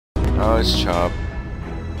Oh, it's Chub.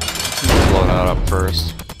 Blow that up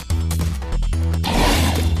first.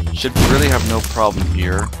 Should really have no problem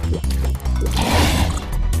here.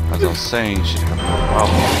 As I was saying, should have no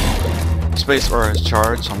problem. Space bar has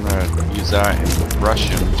charged, so I'm gonna use that and rush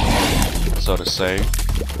him, so to say.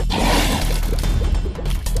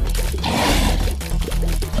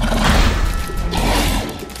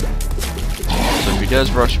 So if he does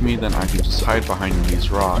rush me, then I can just hide behind these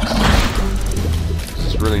rocks.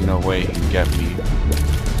 There's really no way he can get me.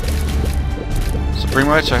 So pretty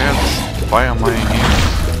much I have this fight on my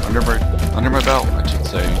hands, under my belt, I should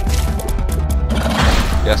say.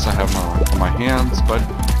 Yes, I have my on my hands, but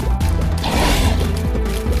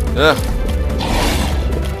ugh.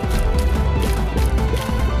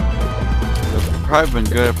 It would probably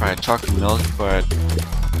been good if I had chocolate milk, but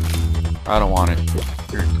I don't want it.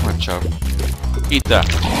 Here, come on, Chub. Eat that.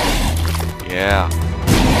 Yeah.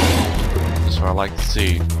 That's what I like to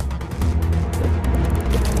see.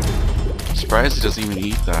 I'm surprised he doesn't even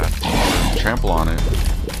eat that or trample on it.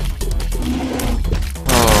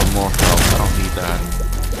 Oh, more health. I don't need that.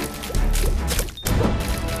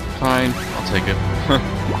 Fine, I'll take it.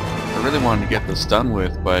 I really wanted to get this done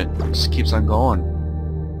with, but it just keeps on going.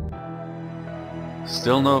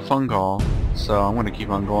 Still no phone call, so I'm gonna keep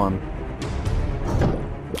on going.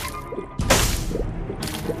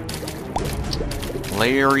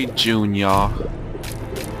 Larry Jr.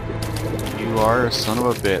 You are a son of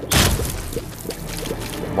a bitch.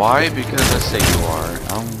 Why? Because I say you are.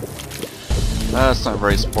 That's not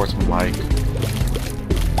very sportsmanlike.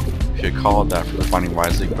 If you call it that for defining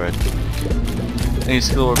wisely, but any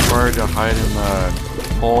skill required to hide in the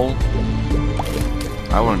hole,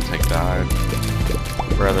 I wouldn't take that.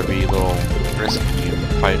 I'd rather be a little risky and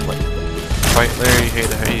fight Larry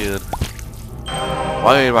head-to-head.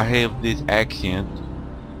 Why do I have this accent?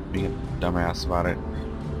 Being a dumbass about it.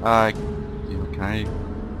 Can I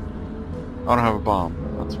don't have a bomb,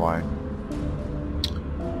 that's why.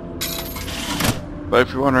 But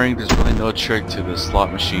if you're wondering, there's really no trick to this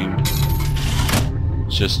slot machine.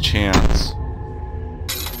 It's just chance.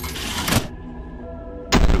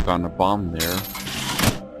 Could have gotten a bomb there.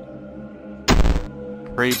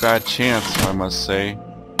 Pretty bad chance, I must say.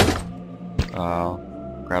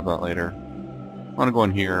 Grab that later. I'm gonna go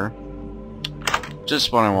in here.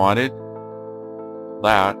 Just what I wanted.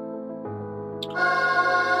 That.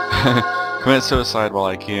 Commit suicide while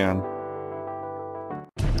I can.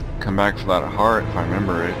 Come back for that heart if I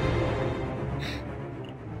remember it.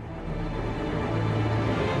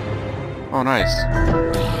 Oh, nice.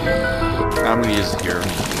 I'm gonna use it here.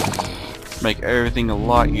 Make everything a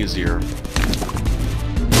lot easier. A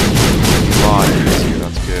lot easier,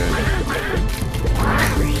 that's good.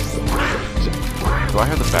 Do I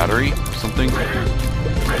have the battery or something?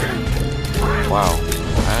 Wow.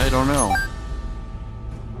 I don't know.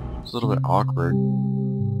 It's a little bit awkward.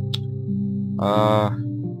 A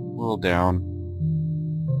little down.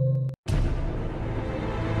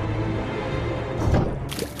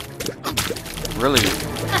 Really,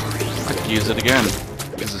 I could use it again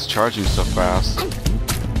because it's charging so fast.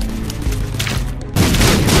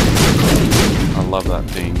 I love that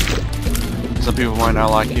thing. Some people might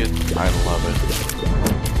not like it. I love it.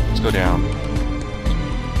 Let's go down.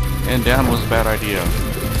 And down was a bad idea.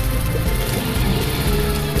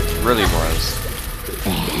 It really was.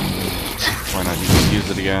 Why not just use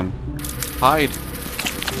it again? Hide!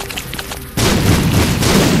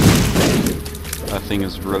 That thing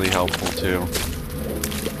is really helpful too.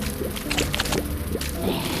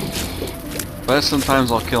 But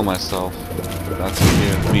sometimes I'll kill myself. That's okay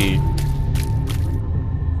with me.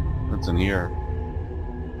 What's in here?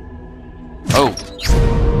 Oh!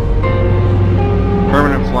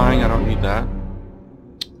 Permanent flying, I don't need that.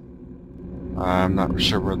 I'm not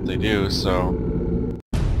sure what they do, so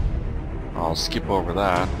I'll skip over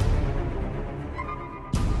that.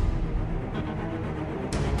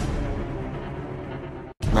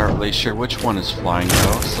 Not really sure which one is flying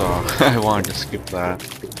though, so I wanted to skip that.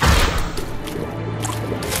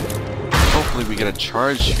 Hopefully we get a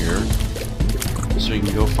charge here, so we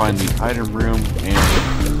can go find the item room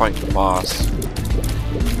and fight the boss.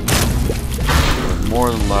 With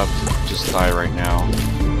more than love to just die right now.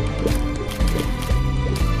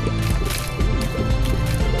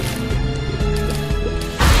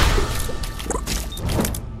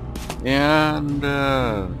 And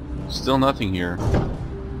still nothing here.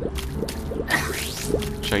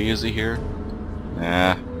 Should I use it here?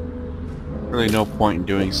 Nah. Really no point in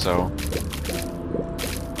doing so.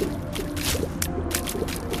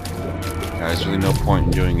 There's really no point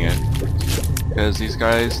in doing it. Because these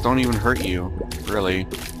guys don't even hurt you, really.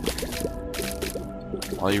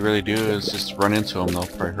 all you really do is just run into them, they'll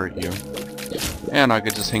probably hurt you. And I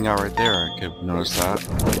could just hang out right there, I could notice that.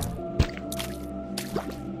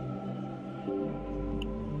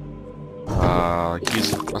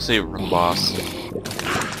 I'll save it for the boss.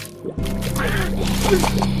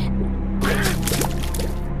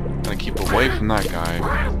 Gotta keep away from that guy.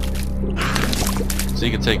 So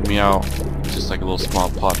he can take me out, just like a little small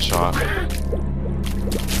pot shot.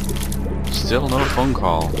 Still no phone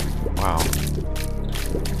call. Wow.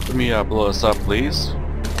 Let me blow this up, please.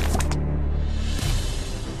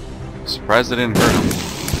 Surprised I didn't hurt him.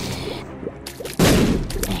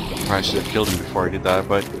 Probably should have killed him before I did that,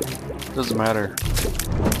 but it doesn't matter.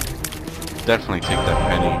 Definitely take that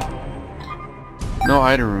penny. No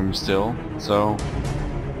item room still, so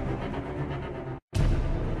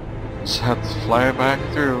just have to fly back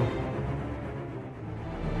through.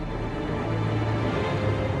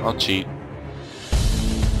 I'll cheat.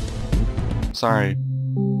 Sorry.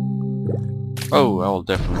 Oh, I'll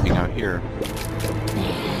definitely hang out here.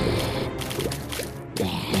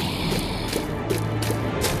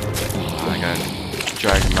 I gotta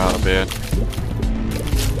drag him out a bit.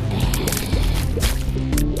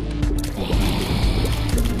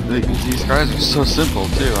 These guys are so simple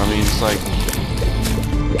too. I mean, it's like,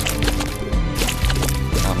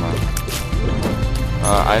 I don't know.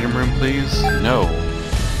 Item room, please? No.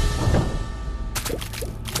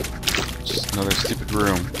 Just another stupid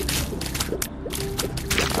room.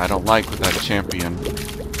 I don't like without a champion.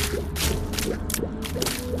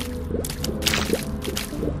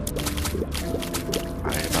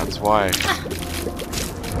 That's why.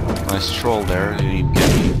 Nice troll there. You didn't get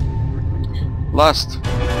me. Lust.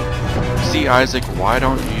 See, Isaac, why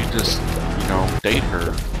don't you just, you know, date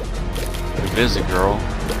her? You're busy, girl.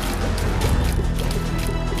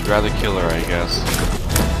 You'd rather kill her, I guess.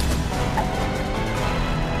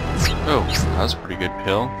 Oh, that was a pretty good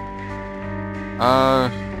pill.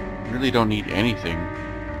 Really don't need anything.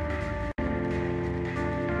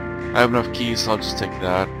 I have enough keys, so I'll just take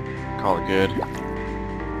that. Call it good.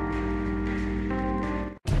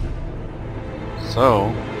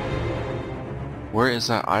 So, where is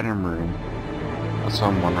that item room? That's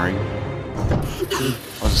what I'm wondering.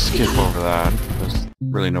 I'll just skip over that. There's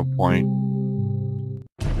really no point.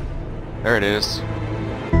 There it is.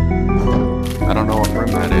 I don't know what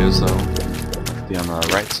room that is, though. It'll be on the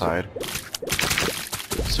right side.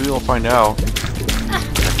 So we'll find out.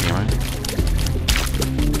 God damn it.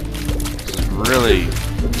 This is really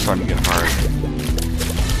starting to get hard.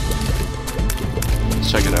 Let's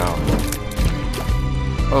check it out.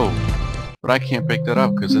 Oh, but I can't pick that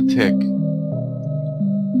up because of tick.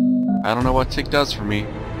 I don't know what tick does for me.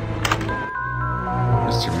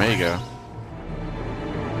 Mr. Mega.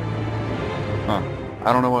 Huh.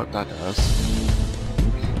 I don't know what that does.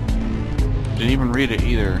 Didn't even read it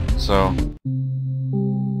either, so...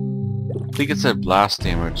 I think it said blast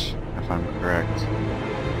damage, if I'm correct.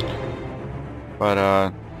 But,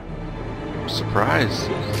 surprise!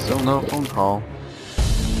 Still no phone call.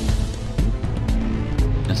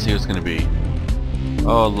 Let's see what's gonna be.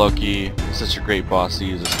 Oh, Loki, such a great boss to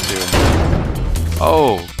use this too.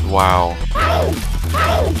 Oh, wow.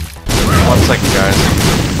 1 second, guys.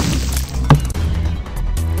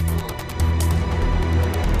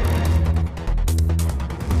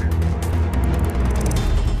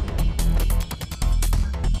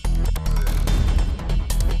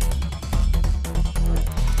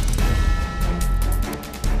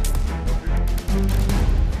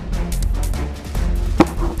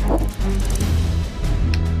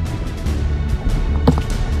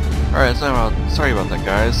 Alright, sorry about that,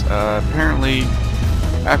 guys. Apparently,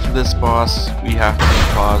 after this boss, we have to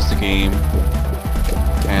pause the game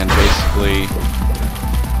and basically,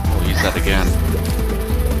 we'll use that again.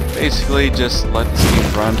 Basically, just let this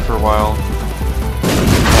game run for a while,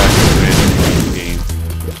 activate the game,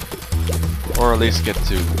 or at least get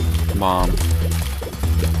to Mom,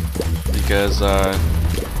 because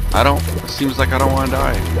it seems like I don't want to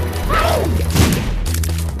die.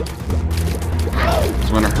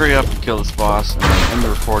 So I'm gonna hurry up and kill this boss and then end the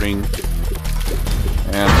recording,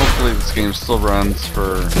 and hopefully this game still runs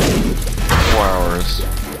for 4 hours.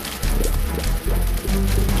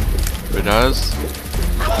 If it does,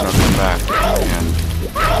 then I'll come back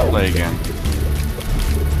and play again.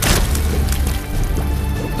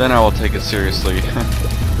 Then I will take it seriously.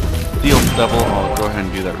 Deal with the devil, I'll go ahead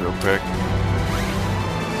and do that real quick.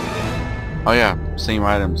 Oh yeah, same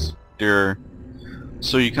items. Dear.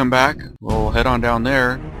 So you come back, we'll head on down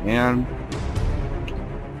there and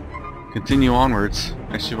continue onwards.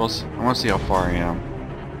 Actually, I want to see how far I am.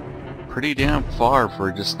 Pretty damn far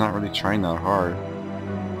for just not really trying that hard.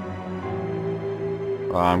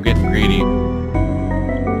 I'm getting greedy.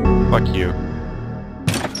 Fuck you.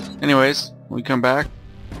 Anyways, when we come back,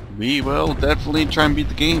 we will definitely try and beat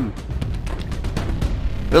the game.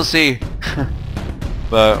 We'll see.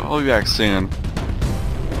 But I'll be back soon.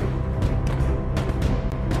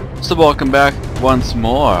 So welcome back once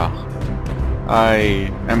more.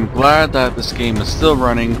 I am glad that this game is still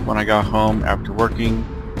running when I got home after working.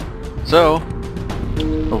 So,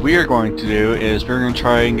 what we are going to do is we're going to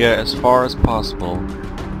try and get as far as possible.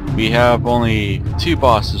 We have only 2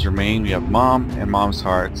 bosses remain. We have Mom and Mom's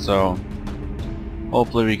Heart, so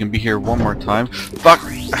hopefully we can be here one more time. Fuck!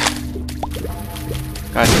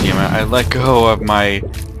 God damn it, I let go of my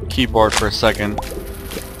keyboard for a second.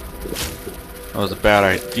 That was a bad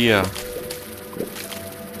idea.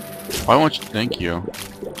 Why won't you? Thank you.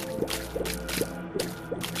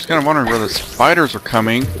 Just kind of wondering where the spiders are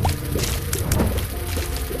coming.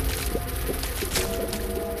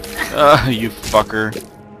 You fucker.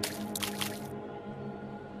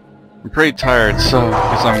 I'm pretty tired, so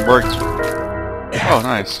because I'm worked. Oh,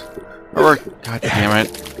 nice. I worked. God damn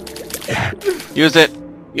it. Use it.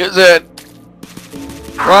 Use it.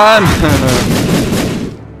 Run.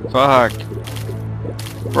 Fuck.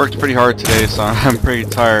 Worked pretty hard today, so I'm pretty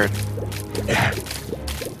tired.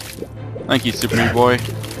 Thank you, Super Meat Boy.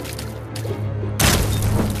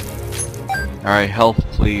 Alright, health,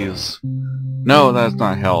 please. No, that's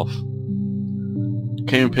not health.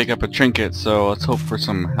 Can't even pick up a trinket, so let's hope for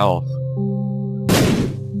some health.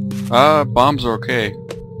 Bombs are okay.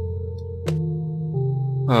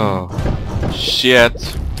 Oh, shit.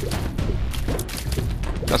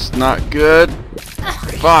 That's not good.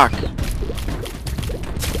 Fuck.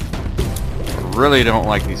 I really don't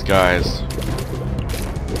like these guys.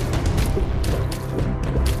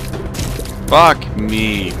 Fuck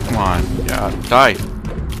me. Come on. Yeah, die.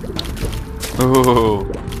 Ooh.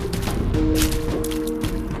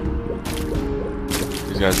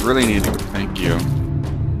 These guys really need to. Thank you.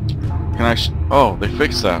 Can I oh, they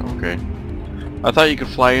fixed that. Okay. I thought you could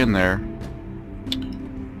fly in there.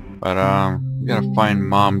 But, we gotta find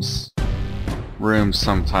Mom's room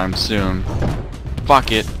sometime soon.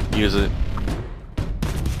 Fuck it. Use it.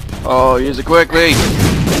 Oh, use it quickly!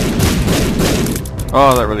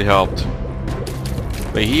 Oh, that really helped.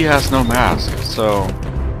 But he has no mask, so...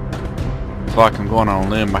 Fuck, I'm going on a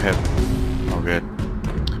limb. I have... Oh, good.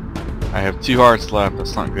 I have 2 hearts left.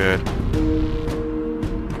 That's not good.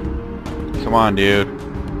 Come on, dude.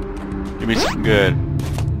 Give me something good.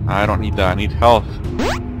 I don't need that. I need health.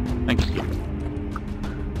 Thank you.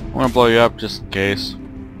 I want to blow you up just in case.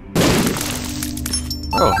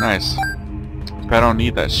 Oh, nice. I don't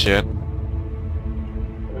need that shit.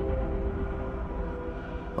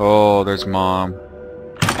 Oh, there's Mom.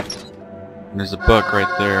 And there's a book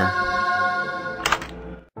right there.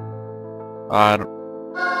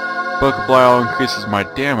 Book of Bile increases my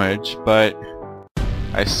damage, but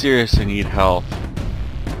I seriously need health.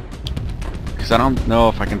 Because I don't know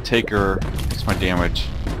if I can take her. What's my damage?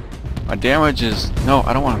 My damage is... No,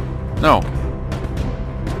 I don't want to... No.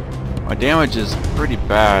 My damage is pretty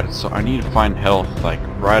bad, so I need to find health, like,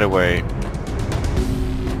 right away.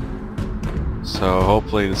 So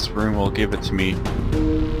hopefully this room will give it to me.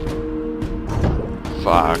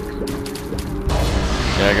 Fuck.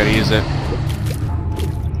 Yeah, I gotta use it.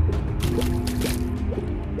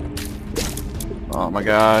 Oh my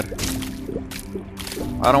god.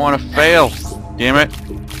 I don't want to fail. Damn it.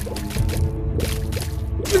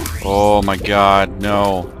 Oh my god.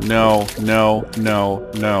 No. No. No.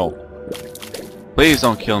 No. No. Please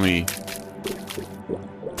don't kill me.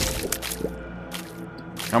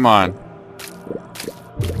 Come on.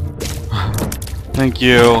 Thank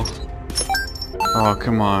you. Oh,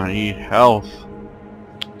 come on. Eat health.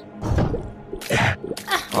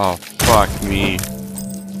 Oh, fuck me.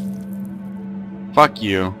 Fuck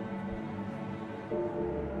you.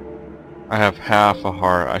 I have half a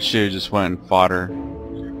heart. I should have just went and fought her.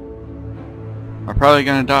 I'm probably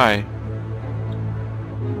gonna die.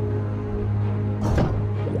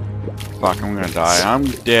 Fuck, I'm gonna die. I'm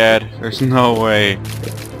dead. There's no way.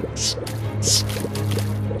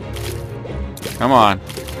 Come on.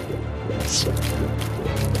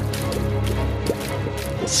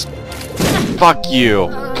 Fuck you.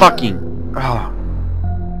 Fucking. Oh.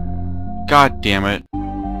 God damn it.